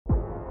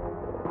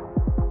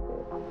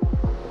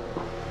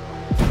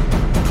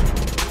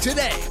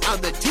Today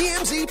on the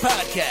TMZ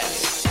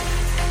Podcast.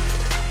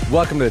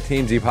 Welcome to the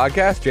TMZ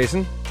Podcast.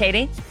 Jason.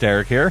 Katie.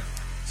 Derek here.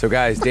 So,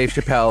 guys, Dave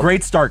Chappelle.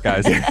 Great start,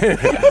 guys.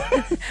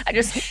 I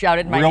just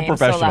shouted my Real name so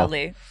professional.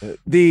 loudly.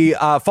 The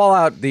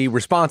fallout, the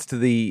response to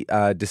the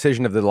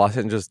decision of the Los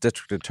Angeles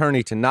District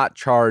Attorney to not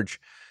charge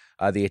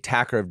the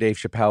attacker of Dave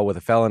Chappelle with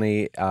a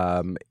felony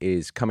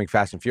is coming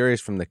fast and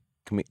furious from the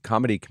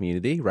comedy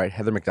community, right?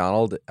 Heather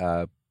McDonald,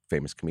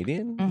 famous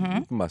comedian. Mm-hmm.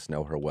 You must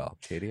know her well,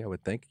 Katie, I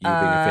would think. You being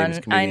a famous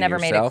comedian I never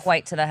made it yourself.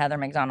 quite to the Heather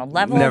McDonald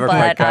level, Never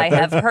quite but got I there.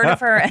 have heard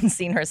of her and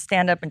seen her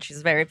stand up, and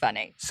she's very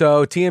funny.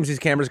 So TMZ's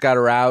cameras got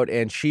her out,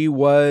 and she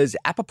was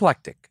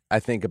apoplectic,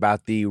 I think,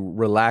 about the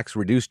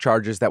reduced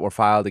charges that were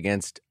filed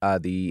against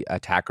the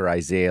attacker.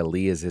 Isaiah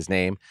Lee is his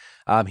name.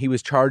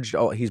 He's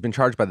been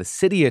charged by the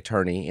city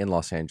attorney in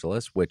Los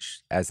Angeles,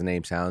 which, as the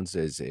name sounds,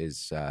 is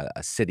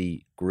a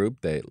city group,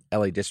 the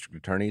LA District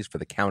Attorneys for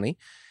the county.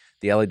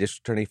 The LA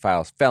District Attorney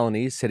files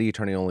felonies, city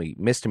attorney only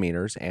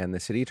misdemeanors, and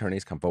the city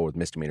attorneys come forward with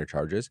misdemeanor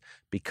charges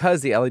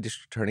because the LA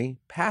District Attorney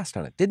passed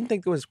on it. Didn't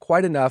think there was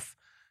quite enough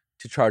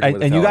to charge him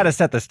with a And you felony. got to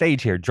set the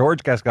stage here.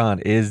 George Gascon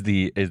is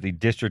the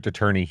district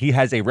attorney. He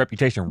has a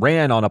reputation,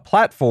 ran on a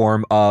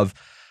platform of,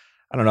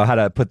 I don't know how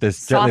to put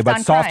this gently,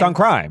 but soft on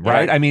crime,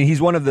 right? I mean, he's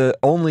one of the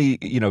only,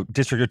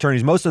 district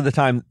attorneys. Most of the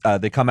time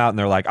they come out and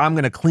they're like, I'm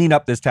going to clean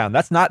up this town.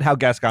 That's not how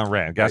Gascon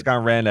ran.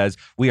 Gascon ran as,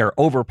 we are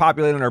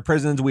overpopulated in our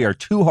prisons. We are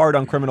too hard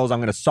on criminals. I'm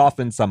going to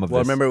soften some of this.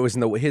 Well, remember, it was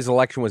his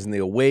election was in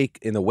the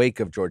wake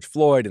of George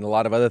Floyd and a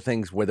lot of other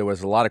things where there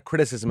was a lot of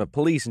criticism of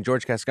police. And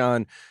George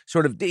Gascon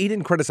he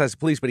didn't criticize the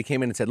police, but he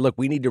came in and said, look,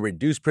 we need to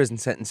reduce prison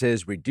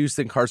sentences, reduce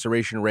the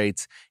incarceration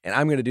rates, and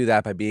I'm going to do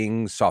that by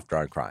being softer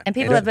on crime. And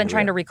people have been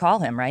trying to recall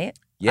him, right?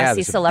 Yeah, I see there's a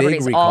big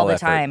celebrities recall all the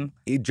effort. time.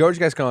 George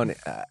Gascon,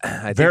 I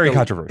think Very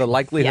controversial. The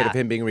likelihood Yeah. of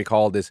him being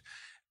recalled is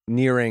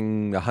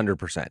nearing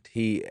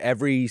 100%.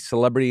 Every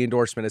celebrity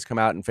endorsement has come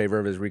out in favor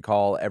of his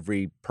recall.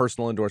 Every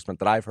personal endorsement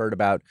that I've heard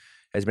about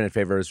has been in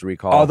favor of his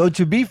recall. Although,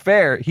 to be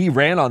fair, he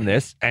ran on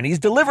this and he's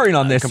delivering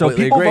on this. So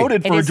completely people agree.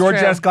 voted It for is George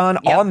true. Gascon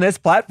Yep. on this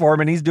platform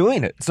and he's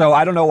doing it. So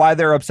I don't know why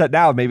they're upset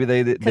now. Maybe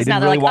they didn't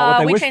now they're really like, want what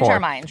they we wished changed for. our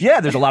minds. Yeah,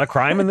 there's a lot of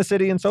crime in the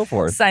city and so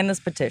forth. Sign this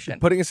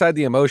petition. Putting aside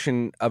the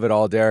emotion of it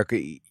all, Derek,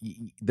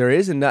 there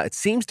is enough. It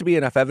seems to be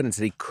enough evidence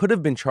that he could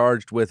have been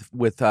charged with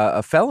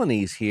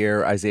felonies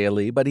here, Isaiah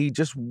Lee, but he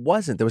just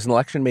wasn't. There was an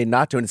election made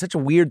not to, and it's such a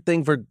weird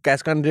thing for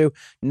Gascon to do,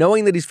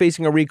 knowing that he's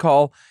facing a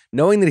recall,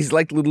 knowing that he's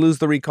likely to lose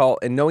the recall,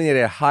 and knowing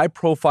that at a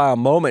high-profile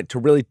moment to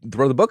really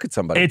throw the book at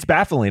somebody. It's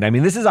baffling. I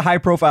mean, this is a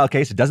high-profile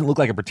case. It doesn't look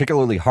like a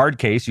particularly hard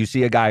case. You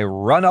see a guy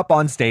run up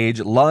on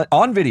stage,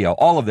 on video,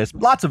 all of this,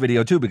 lots of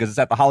video too, because it's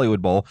at the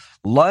Hollywood Bowl,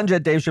 lunge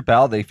at Dave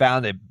Chappelle. They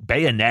found a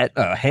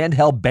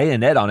handheld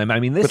bayonet on him.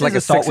 I mean, this With is like a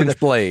assault 6-inch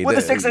blade. With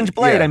a 6-inch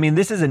blade. Yeah. I mean,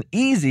 this is an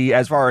easy,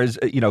 as far as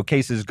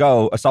cases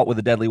go, assault with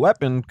a deadly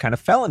weapon kind of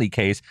felony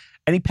case,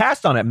 and he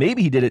passed on it.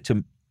 Maybe he did it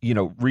to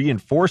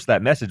reinforce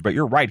that message. But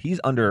you're right. He's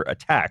under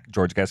attack,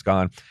 George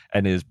Gascon,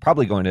 and is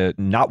probably going to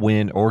not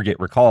win or get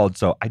recalled.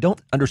 So I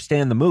don't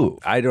understand the move.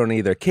 I don't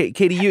either.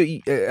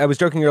 Katie, I was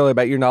joking earlier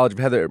about your knowledge of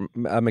Heather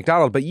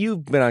McDonald, but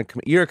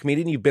you're a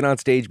comedian. You've been on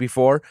stage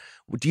before.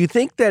 Do you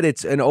think that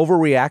it's an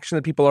overreaction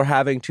that people are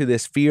having to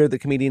this fear that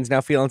comedians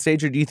now feel on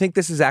stage, or do you think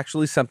this is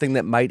actually something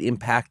that might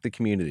impact the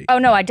community? Oh,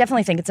 no, I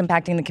definitely think it's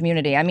impacting the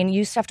community. I mean, you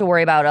used to have to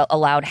worry about a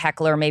loud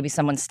heckler, maybe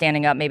someone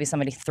standing up, maybe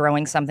somebody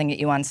throwing something at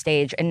you on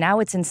stage. And now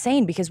it's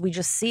insane because we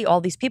just see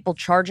all these people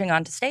charging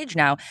onto stage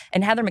now.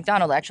 And Heather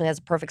McDonald actually has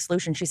a perfect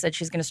solution. She said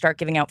she's going to start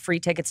giving out free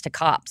tickets to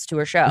cops to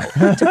her show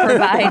to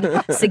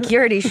provide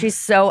security. She's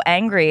so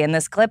angry in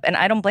this clip, and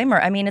I don't blame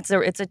her. I mean, it's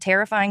a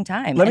terrifying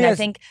time. I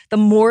think the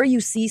more you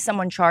see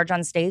someone charge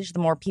on stage, the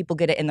more people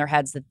get it in their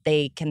heads that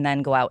they can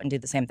then go out and do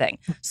the same thing.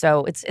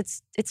 So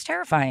it's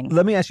terrifying.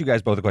 Let me ask you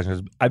guys both a question,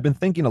 because I've been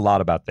thinking a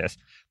lot about this.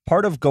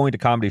 Part of going to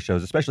comedy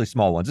shows, especially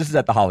small ones, this is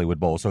at the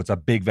Hollywood Bowl, so it's a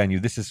big venue.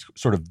 This is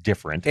sort of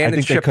different. And I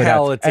think it's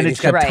Chappelle. It's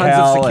got Chappelle,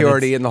 tons of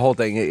security and and the whole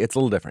thing. It's a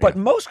little different. But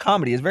most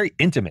comedy is very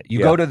intimate. You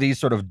go to these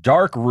sort of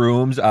dark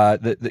rooms.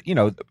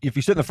 If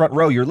you sit in the front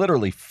row, you're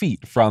literally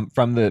feet from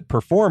the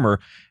performer.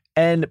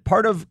 And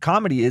part of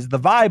comedy is the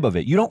vibe of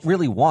it. You don't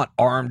really want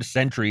armed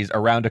sentries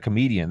around a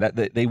comedian. That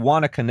they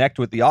want to connect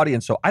with the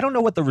audience. So I don't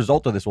know what the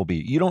result of this will be.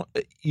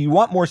 You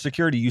want more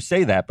security. You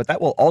say that, but that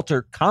will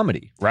alter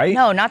comedy, right?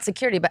 No, not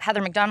security, but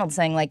Heather McDonald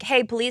saying like,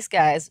 "Hey, police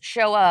guys,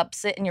 show up,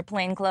 sit in your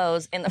plain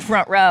clothes in the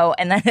front row,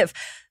 and then if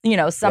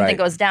something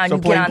goes down, So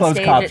you get on plainclothes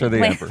stage." cops are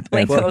the answer.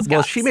 Plainclothes Well,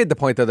 cops. she made the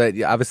point, though, that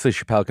obviously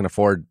Chappelle can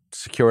afford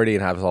security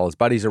and has all his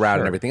buddies around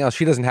and everything else.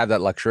 She doesn't have that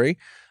luxury.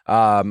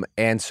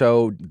 And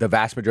so the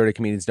vast majority of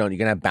comedians don't. You're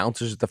going to have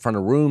bouncers at the front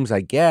of rooms, I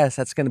guess.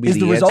 That's going to be Is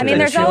the the answer. result I mean, that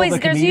there's chill always, the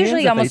there's comedians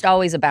usually if they- almost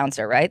always a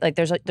bouncer, right? Like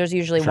there's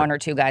usually one or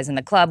two guys in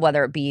the club,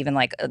 whether it be even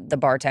like the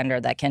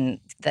bartender that can,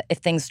 if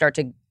things start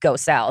to go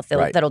south.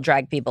 Right. That'll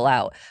drag people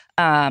out.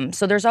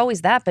 So there's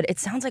always that, but it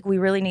sounds like we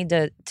really need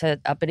to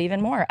up it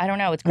even more. I don't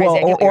know. It's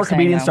crazy. Well, or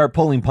comedians start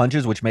pulling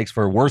punches, which makes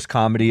for worse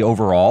comedy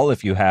overall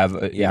if you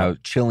have, you know,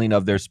 chilling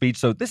of their speech.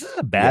 So this is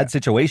a bad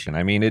situation.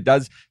 I mean, it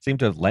does seem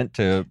to have lent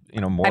to,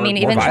 you know, more. I mean,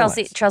 more even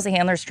violence. Chelsea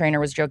Handler's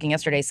trainer was joking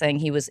yesterday, saying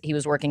he was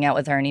working out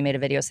with her, and he made a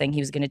video saying he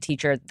was going to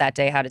teach her that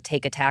day how to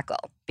take a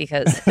tackle,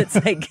 because it's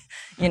like,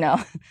 you know,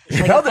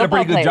 Chappelle did a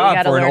pretty good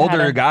job for an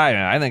older guy.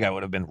 guy. I think I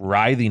would have been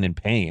writhing in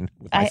pain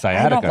with my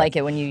sciatica. I don't like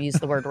it when you use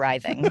the word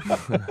writhing.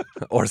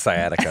 Or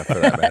sciatica, for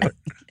that matter.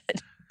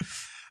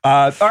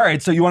 All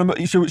right, so you want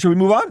to? Should we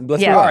move on?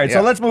 Let's move on. All right,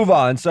 so let's move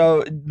on.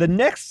 So the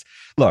next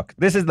look,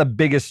 this is the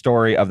biggest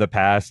story of the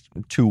past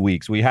 2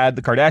 weeks. We had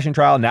the Kardashian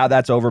trial. Now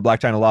that's over.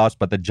 Blac Chyna lost,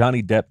 but the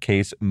Johnny Depp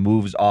case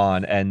moves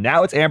on, and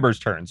now it's Amber's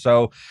turn.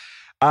 So,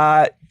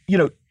 you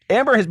know,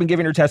 Amber has been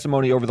giving her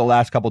testimony over the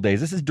last couple of days.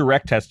 This is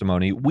direct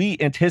testimony. We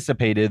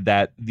anticipated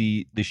that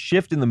the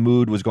shift in the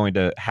mood was going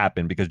to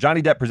happen because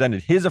Johnny Depp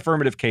presented his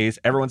affirmative case.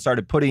 Everyone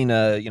started putting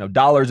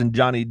dollars in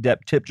Johnny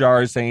Depp tip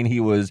jars, saying he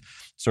was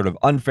sort of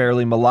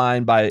unfairly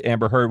maligned by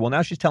Amber Heard. Well,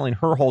 now she's telling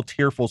her whole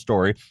tearful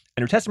story,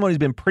 and her testimony has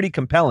been pretty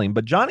compelling.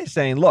 But Johnny's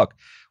saying, look,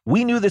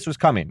 we knew this was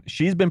coming.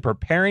 She's been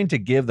preparing to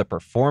give the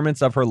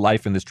performance of her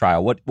life in this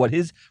trial. What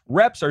his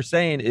reps are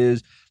saying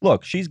is,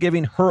 look, she's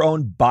giving her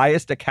own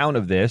biased account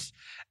of this,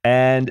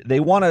 and they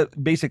want to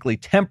basically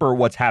temper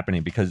what's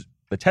happening because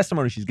the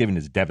testimony she's giving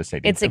is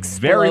devastating. It's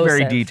very,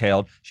 very explosive.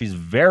 Detailed. She's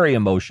very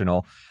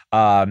emotional,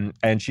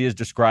 and she is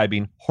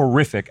describing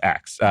horrific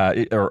acts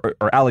or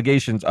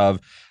allegations of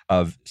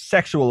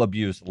sexual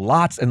abuse,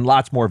 lots and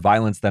lots more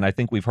violence than I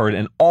think we've heard,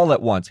 and all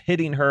at once,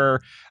 hitting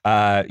her,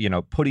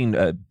 putting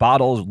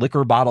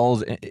liquor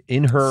bottles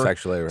in her.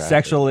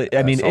 Sexually.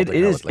 I mean,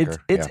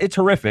 it's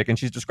horrific, and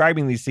she's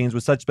describing these scenes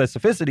with such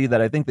specificity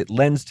that I think that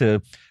lends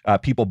to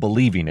people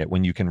believing it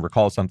when you can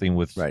recall something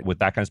with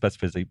that kind of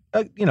specificity.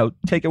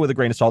 Take it with a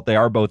grain of salt. They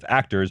are both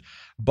actors,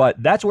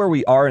 but that's where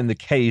we are in the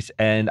case,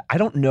 and I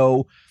don't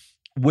know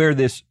where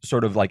this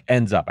sort of like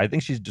ends up. I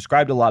think she's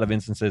described a lot of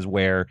instances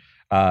where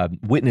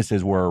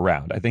witnesses were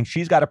around. I think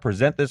she's got to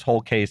present this whole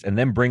case and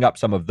then bring up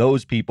some of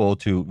those people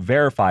to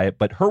verify it.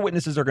 But her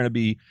witnesses are going to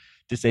be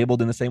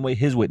disabled in the same way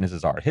his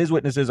witnesses are. His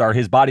witnesses are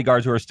his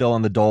bodyguards who are still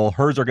on the dole.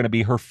 Hers are going to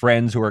be her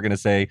friends who are going to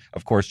say,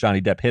 of course,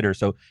 Johnny Depp hit her.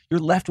 So you're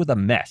left with a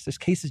mess. This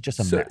case is just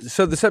a mess.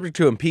 So the subject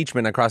to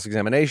impeachment and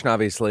cross-examination,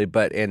 obviously,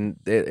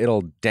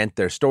 it'll dent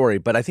their story.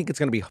 But I think it's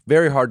going to be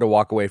very hard to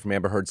walk away from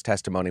Amber Heard's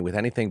testimony with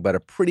anything but a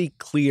pretty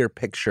clear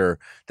picture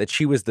that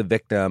she was the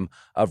victim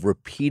of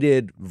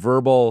repeated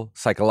verbal,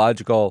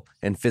 psychological,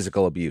 and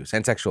physical abuse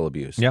and sexual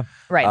abuse. Yeah.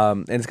 Right.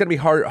 And it's going to be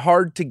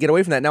hard to get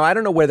away from that. Now, I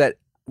don't know where that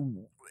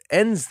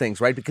ends things,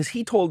 right? Because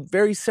he told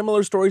very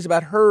similar stories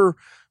about her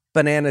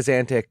bananas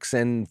antics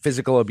and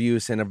physical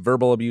abuse and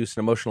verbal abuse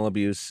and emotional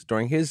abuse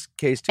during his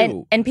case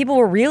too. And people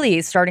were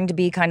really starting to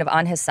be kind of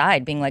on his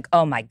side, being like,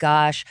 oh my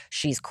gosh,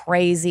 she's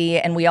crazy.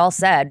 And we all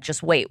said,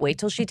 just wait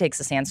till she takes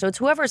a stand. So it's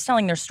whoever's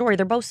telling their story.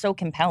 They're both so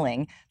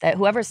compelling that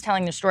whoever's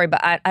telling their story, but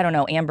I don't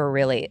know, Amber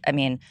really, I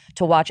mean,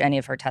 to watch any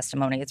of her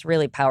testimony, it's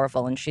really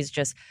powerful. And she's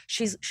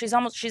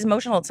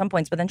emotional at some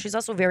points, but then she's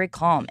also very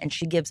calm. And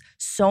she gives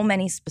so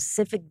many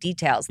specific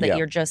details that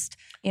you're just,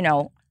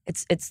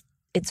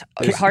 it's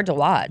hard to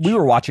watch. We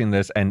were watching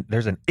this, and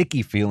there's an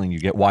icky feeling you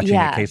get watching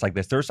a case like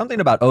this. There was something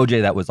about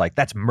OJ that was like,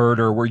 that's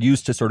murder. We're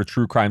used to sort of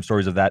true crime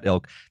stories of that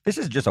ilk. This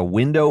is just a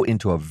window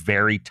into a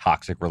very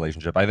toxic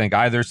relationship. I think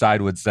either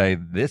side would say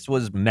this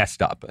was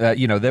messed up.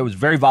 That was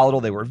very volatile.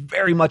 They were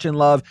very much in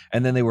love,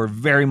 and then they were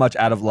very much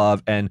out of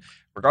love. And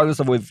regardless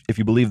of if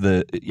you believe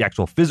the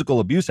actual physical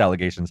abuse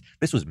allegations,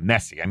 this was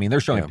messy. I mean, they're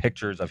showing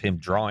pictures of him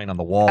drawing on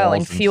the walls. Oh,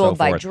 and fueled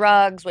by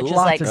drugs, which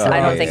Lots is like, of I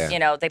don't drugs.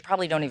 think, they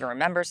probably don't even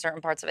remember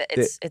certain parts of it.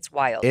 It's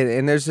wild.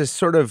 And there's this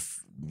sort of,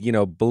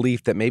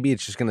 belief that maybe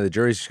it's just the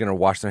jury's just going to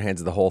wash their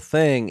hands of the whole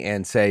thing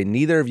and say,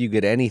 neither of you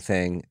get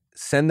anything,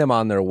 send them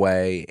on their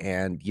way.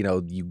 And,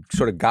 you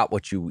sort of got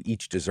what you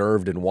each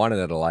deserved and wanted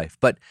out of life.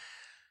 But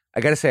I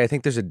got to say, I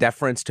think there's a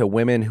deference to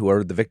women who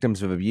are the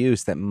victims of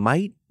abuse that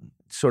might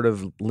sort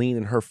of lean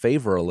in her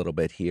favor a little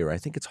bit here. I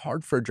think it's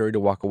hard for a jury to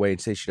walk away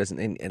and say she doesn't,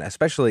 and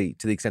especially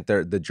to the extent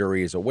the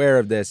jury is aware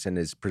of this and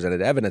has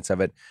presented evidence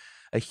of it,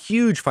 a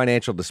huge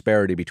financial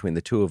disparity between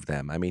the two of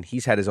them. I mean,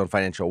 he's had his own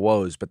financial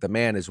woes, but the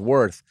man is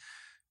worth,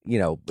 he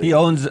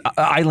owns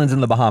islands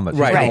in the Bahamas.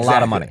 He's got a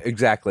lot of money.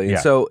 Exactly.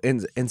 Yeah.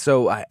 And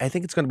so I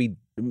think it's going to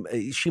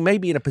be, she may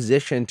be in a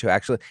position to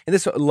actually, and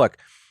this, look,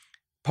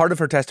 part of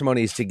her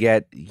testimony is to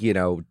get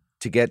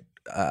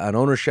an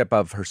ownership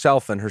of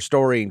herself and her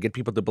story and get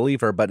people to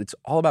believe her, but it's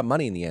all about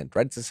money in the end,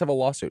 right? It's a civil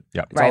lawsuit.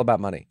 Yeah. It's all about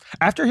money.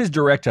 After his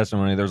direct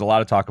testimony, there's a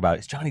lot of talk about,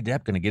 is Johnny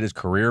Depp going to get his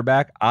career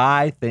back?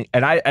 I think,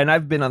 and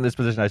I've been on this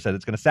position, I said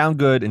it's going to sound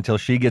good until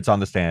she gets on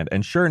the stand.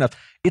 And sure enough,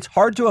 it's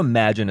hard to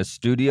imagine a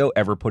studio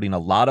ever putting a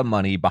lot of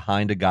money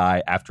behind a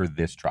guy after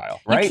this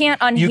trial, right? You can't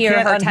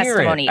unhear her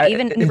testimony, it.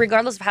 even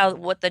regardless of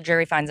what the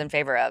jury finds in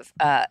favor of.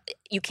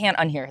 You can't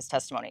unhear his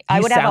testimony. I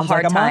would have a sounds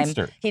like hard a time.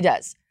 monster. He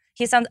does.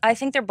 I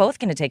think they're both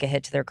going to take a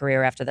hit to their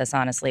career after this,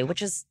 honestly,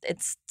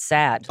 it's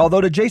sad.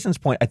 Although to Jason's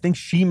point, I think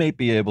she may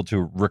be able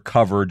to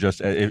recover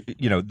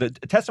the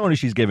testimony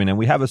she's giving, and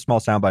we have a small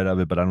soundbite of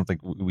it, but I don't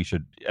think we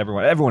should,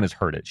 everyone has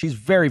heard it. She's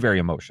very, very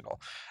emotional.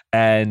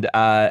 And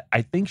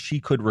I think she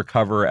could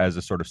recover as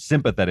a sort of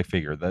sympathetic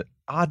figure. The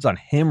odds on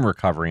him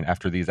recovering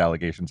after these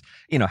allegations,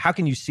 how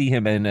can you see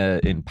him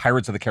in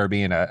Pirates of the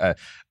Caribbean, a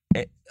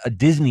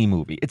Disney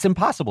movie? It's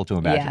impossible to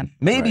imagine. Yeah.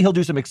 Maybe he'll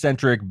do some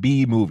eccentric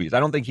B movies. I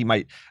don't think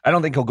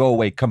he'll go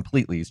away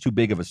completely. He's too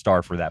big of a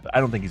star for that, but I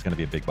don't think he's going to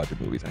be in big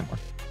budget movies anymore.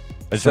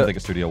 I just don't think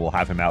a studio will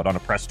have him out on a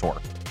press tour.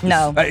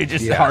 No. It's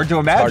just hard to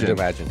imagine. Hard to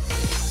imagine.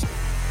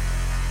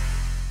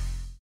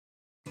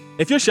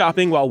 If you're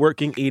shopping while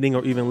working, eating,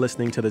 or even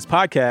listening to this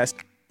podcast,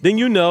 then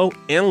you know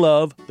and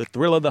love the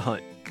thrill of the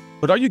hunt.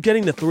 But are you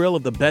getting the thrill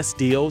of the best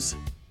deals?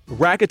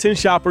 Rakuten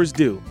shoppers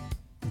do.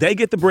 They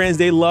get the brands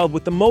they love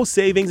with the most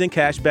savings and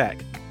cash back.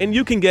 And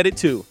you can get it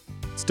too.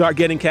 Start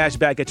getting cash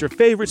back at your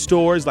favorite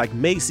stores like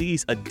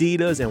Macy's,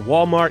 Adidas, and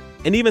Walmart,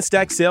 and even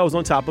stack sales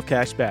on top of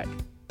cash back.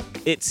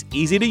 It's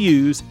easy to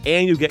use,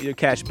 and you get your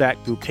cash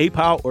back through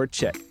PayPal or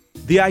check.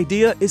 The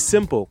idea is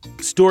simple.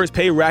 Stores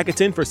pay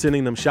Rakuten for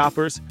sending them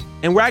shoppers,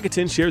 and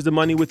Rakuten shares the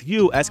money with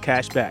you as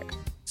cash back.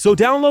 So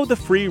download the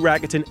free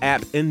Rakuten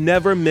app and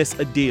never miss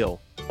a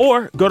deal.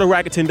 Or go to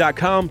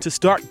Rakuten.com to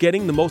start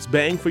getting the most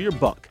bang for your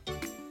buck.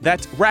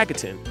 That's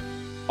Rakuten.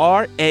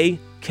 Rakuten.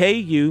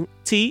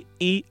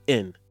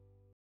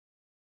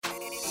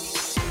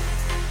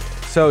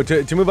 So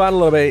to move on a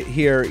little bit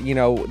here,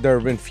 there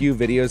have been few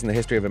videos in the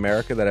history of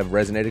America that have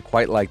resonated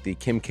quite like the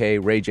Kim K.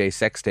 Ray J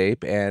sex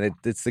tape, and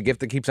it's the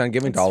gift that keeps on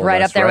giving to all of us.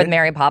 Right up there with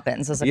Mary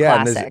Poppins as a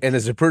classic. And the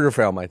Zapruder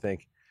film, I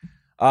think.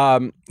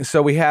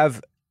 So we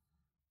have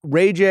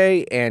Ray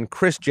J and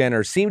Kris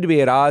Jenner seem to be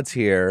at odds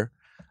here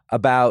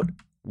about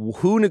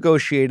who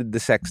negotiated the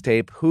sex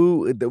tape.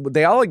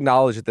 They all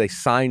acknowledge that they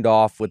signed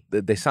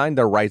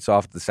their rights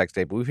off to the sex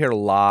tape. We've heard a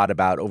lot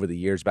about over the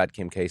years about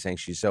Kim K saying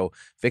she's so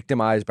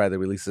victimized by the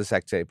release of the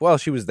sex tape. Well,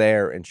 she was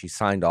there and she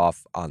signed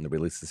off on the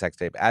release of the sex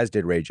tape, as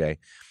did Ray J.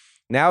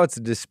 Now it's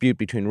a dispute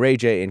between Ray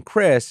J and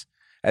Kris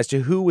as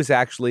to who was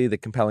actually the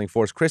compelling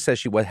force. Kris says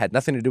she had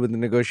nothing to do with the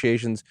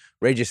negotiations.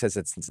 Ray J says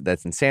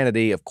that's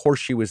insanity. Of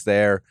course she was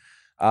there.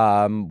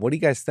 What do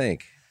you guys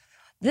think?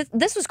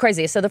 This was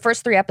crazy. So the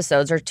first 3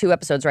 episodes, or 2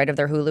 episodes, right, of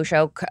their Hulu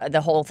show,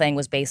 the whole thing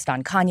was based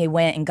on Kanye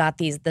went and got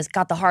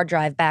the hard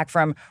drive back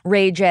from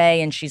Ray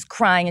J, and she's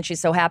crying and she's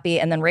so happy.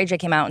 And then Ray J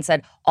came out and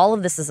said, all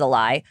of this is a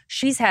lie.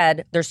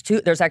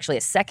 There's actually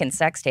a second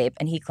sex tape,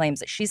 and he claims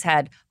that she's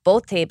had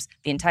both tapes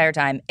the entire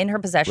time in her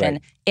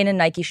possession, in a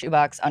Nike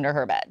shoebox under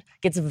her bed.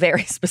 Gets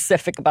very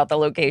specific about the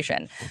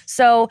location.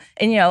 So,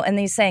 and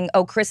he's saying,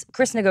 oh, Kris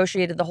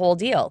negotiated the whole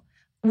deal.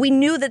 We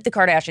knew that the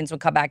Kardashians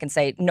would come back and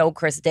say, no,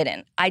 Kris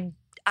didn't.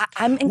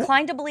 I'm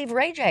inclined to believe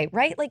Ray J,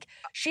 right? Like,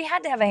 she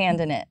had to have a hand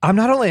in it. I'm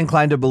not only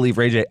inclined to believe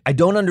Ray J, I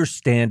don't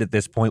understand at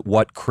this point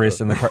what Kris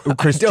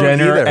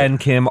Jenner and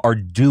Kim are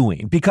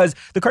doing, because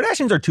the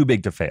Kardashians are too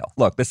big to fail.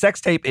 Look, the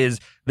sex tape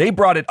they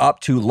brought it up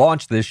to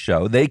launch this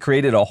show. They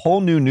created a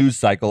whole new news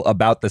cycle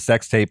about the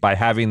sex tape by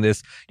having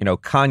this,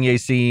 Kanye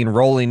scene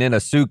rolling in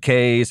a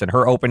suitcase and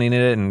her opening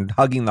it and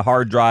hugging the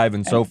hard drive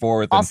and so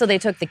forth. Also, they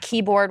took the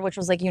keyboard, which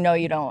was like, you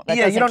don't.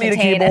 Yeah, you don't need a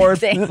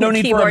keyboard. No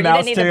need for a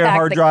mouse to your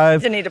hard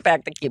drive. You didn't need to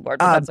pack the keyboard,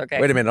 but that's okay.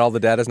 Wait a minute, all the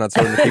data's not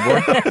stored in the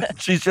keyboard?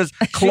 She's just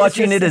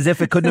clutching it as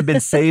if it couldn't have been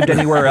saved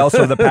anywhere else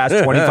over the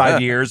past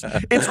 25 years.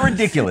 It's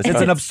ridiculous. It's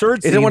an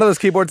absurd scene. Is it one of those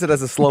keyboards that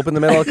has a slope in the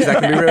middle? Because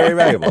that can be very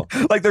valuable.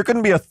 Like, there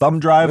couldn't be a thumb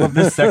drive of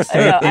this sex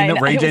tape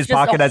in Ray J's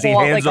pocket as he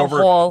hands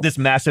over this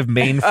massive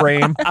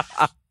mainframe.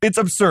 It's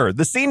absurd.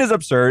 The scene is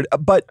absurd.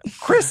 But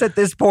Kris, at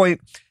this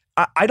point,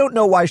 I don't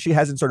know why she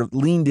hasn't sort of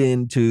leaned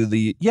into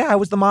I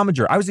was the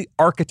momager. I was the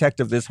architect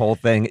of this whole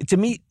thing. To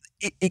me,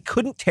 it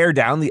couldn't tear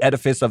down the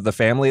edifice of the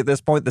family at this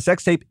point. The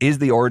sex tape is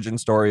the origin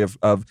story of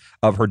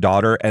her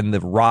daughter and the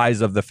rise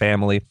of the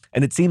family,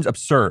 and it seems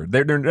absurd.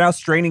 They're now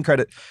straining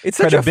it's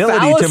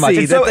credibility such a too much.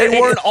 that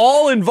they weren't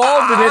all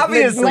involved in it.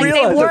 Obviously,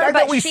 the fact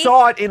that we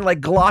saw it in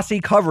like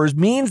glossy covers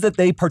means that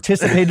they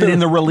participated in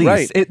the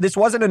release. Right. This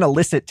wasn't an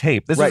illicit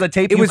tape. This was a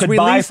tape you could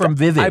buy from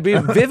Vivid. I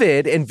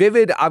mean,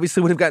 Vivid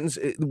obviously would have gotten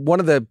one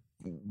of the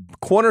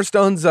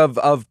cornerstones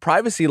of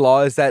privacy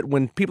law is that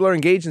when people are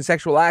engaged in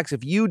sexual acts,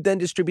 if you then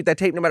distribute that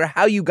tape, no matter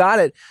how you got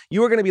it,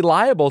 you are going to be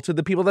liable to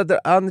the people that are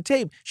on the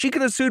tape. She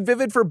could have sued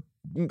Vivid for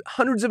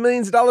hundreds of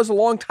millions of dollars a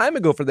long time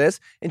ago for this,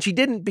 and she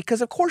didn't,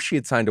 because of course she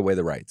had signed away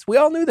the rights. We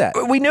all knew that.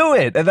 We knew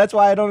it, and that's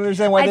why I don't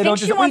understand why they don't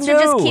just. I think she wants to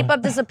just keep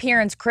up this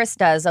appearance Kris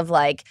does of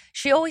like,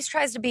 she always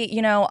tries to be,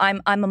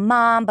 I'm a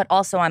mom, but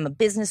also I'm a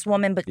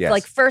businesswoman. But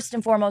like, first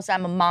and foremost,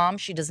 I'm a mom.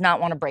 She does not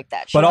want to break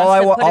that. But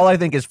all I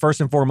think is, first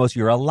and foremost,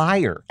 you're a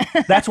liar.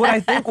 That's what I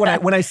think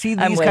when I see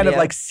these kind of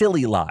like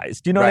silly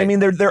lies. Do you know what I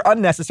mean? They're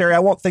unnecessary. I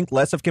won't think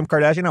less of Kim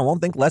Kardashian. I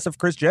won't think less of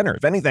Kris Jenner.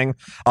 If anything,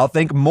 I'll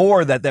think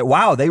more that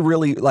wow, they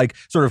really like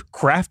sort of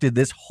crafted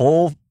this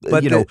whole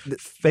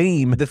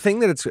fame. The thing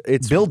that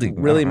it's building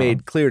really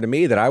made clear to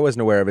me that I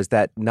wasn't aware of is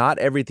that not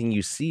everything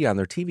you see on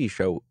their TV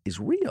show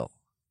is real.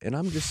 and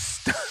I'm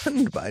just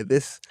stunned by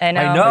this. I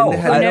know. I know. Who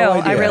I had knew? no I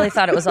idea. really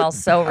thought it was all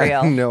so I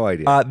real. have no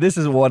idea. This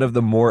is one of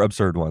the more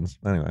absurd ones.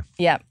 Anyway.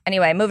 Yeah.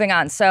 Anyway, moving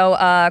on. So,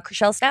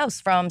 Chrishell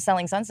Stause from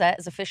Selling Sunset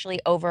is officially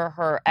over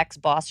her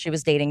ex-boss. She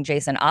was dating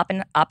Jason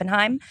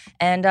Oppenheim,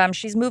 and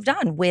she's moved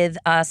on with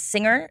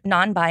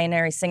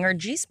non-binary singer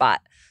G-Spot.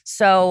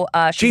 So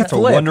she's That's a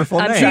wonderful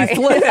I'm name.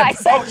 sorry. I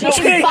said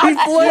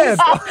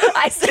G-Spot.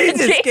 I said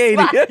Jesus, G-Spot.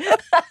 Katie.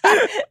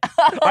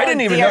 I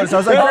didn't even dear. notice. I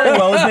was like, very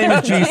well, his name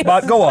is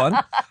G-Spot. Go on.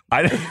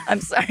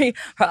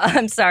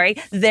 I'm sorry.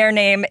 Their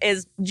name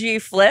is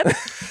G-Flip.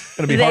 It's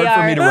going to be hard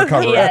for me to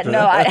recover after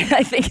that.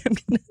 I think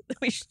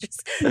we should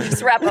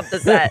just wrap up the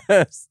set.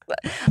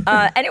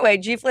 Anyway,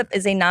 G-Flip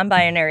is a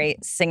non-binary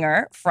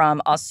singer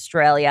from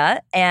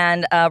Australia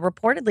and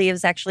reportedly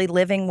is actually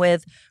living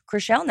with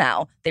Chrishell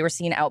now. They were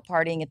seen out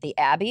partying at the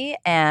Abbey,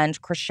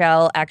 and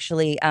Chrishell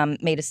actually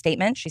made a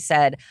statement. She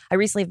said, I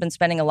recently have been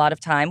spending a lot of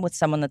time with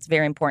someone that's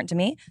very important to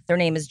me. Their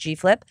name is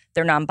G-Flip.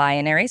 They're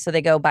non-binary, so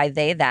they go by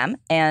they, them,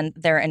 and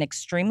they're an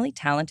extremely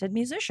talented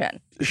musician.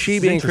 She,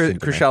 It's being interesting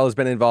to me. Chrishell, has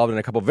been involved in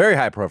a couple of very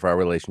high-profile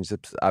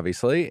relationships,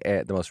 obviously,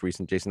 the most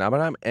recent Jason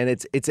Oppenheim, and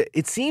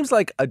it seems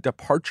like a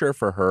departure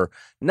for her,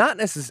 not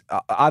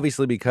necessarily,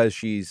 obviously because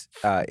she's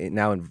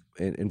now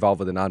involved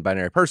with a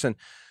non-binary person,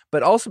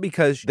 but also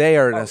because they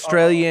are an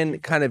Australian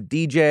kind of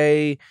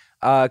DJ,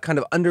 kind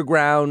of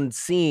underground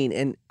scene,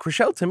 and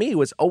Chrishell, to me,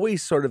 was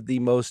always sort of the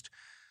most...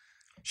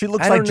 She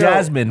looks I like don't know.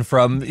 Jasmine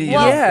from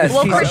Yes,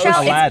 she's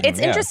Chrishell, Aladdin. it's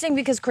interesting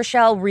because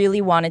Chrishell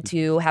really wanted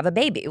to have a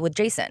baby with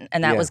Jason,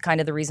 and that Yeah. was kind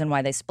of the reason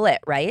why they split,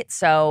 right?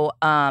 So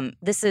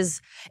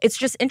it's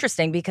just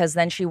interesting because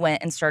then she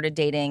went and started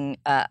dating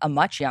a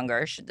much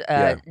younger,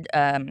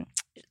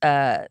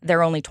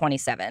 they're only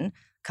 27,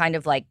 kind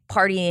of like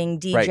partying,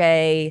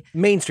 DJ.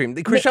 Mainstream.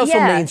 Chrishell's so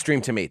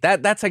mainstream to me.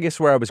 That's I guess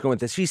where I was going with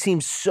this. She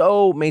seems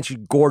so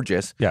mainstream,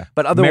 gorgeous. Yeah,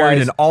 but otherwise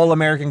married an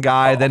all-American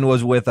guy, then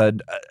was with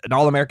an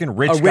all-American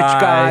rich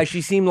guy.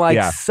 She seemed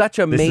like such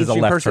a This is a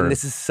mainstream left person. turn.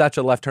 This is such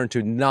a left turn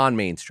to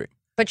non-mainstream.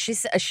 But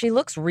she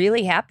looks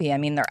really happy. I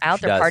mean, they're out,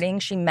 She they're does.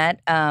 partying.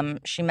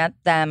 She met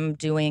them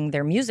doing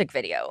their music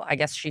video. I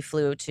guess she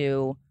flew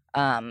to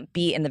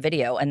be in the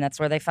video, and that's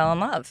where they fell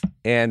in love.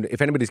 And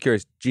if anybody's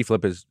curious,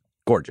 G-Flip is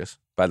gorgeous,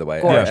 by the way.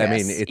 Gorgeous. I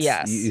mean, it's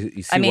yes.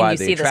 you see I mean, why you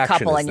the see this attraction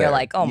couple, is and you're there.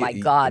 like, oh my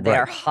God, they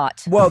right. are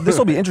hot. Well, this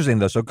will be interesting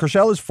though. So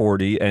Chrishell is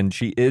 40, and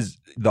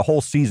the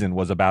whole season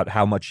was about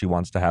how much she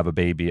wants to have a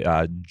baby.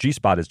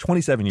 G-Spot is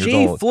 27 years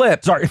old.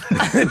 G-Flip. Sorry.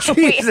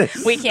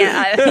 Jesus. we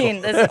can't. I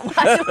mean,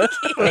 why do we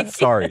keep making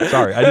Sorry.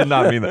 I did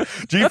not mean that.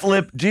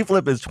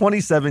 G-Flip is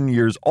 27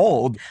 years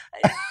old.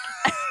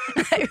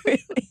 I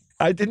really.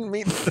 I didn't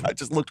mean that. I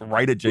just looked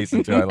right at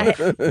Jason too.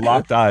 I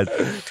locked eyes.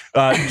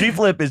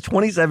 G-Flip is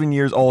 27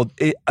 years old.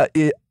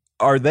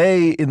 Are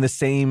they in the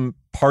same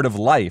part of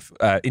life,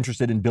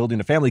 interested in building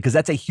a family? Because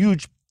that's a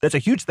huge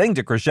thing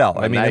to Chrishell.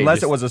 Well, I mean, now you unless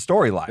just- it was a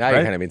storyline, Now you're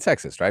right? kind of being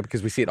sexist, right?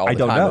 Because we see it all I the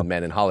don't time know. with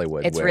men in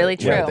Hollywood. It's where, really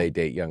where true. they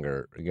date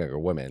younger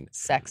women.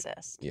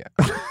 Sexist. Yeah.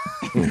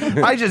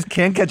 I just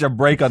can't catch a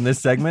break on this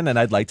segment, and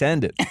I'd like to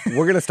end it.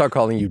 We're gonna start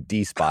calling you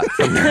D-Spot.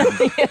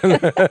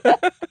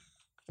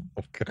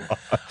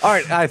 All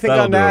right, I think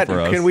That'll on do it that, for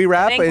us. can we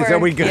wrap? I think Are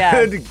we good? yeah.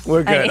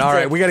 We're I good. think All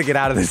right, so. we got to get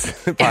out of this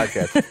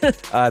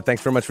podcast.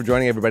 Thanks very much for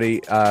joining,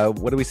 everybody.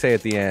 What do we say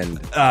at the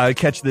end?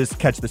 Catch this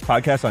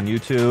podcast on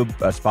YouTube,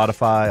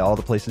 Spotify, all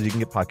the places you can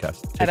get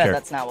podcasts. I Take bet care.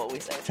 that's not what we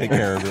say. Take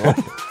care, everyone.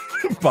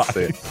 Bye.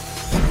 See ya.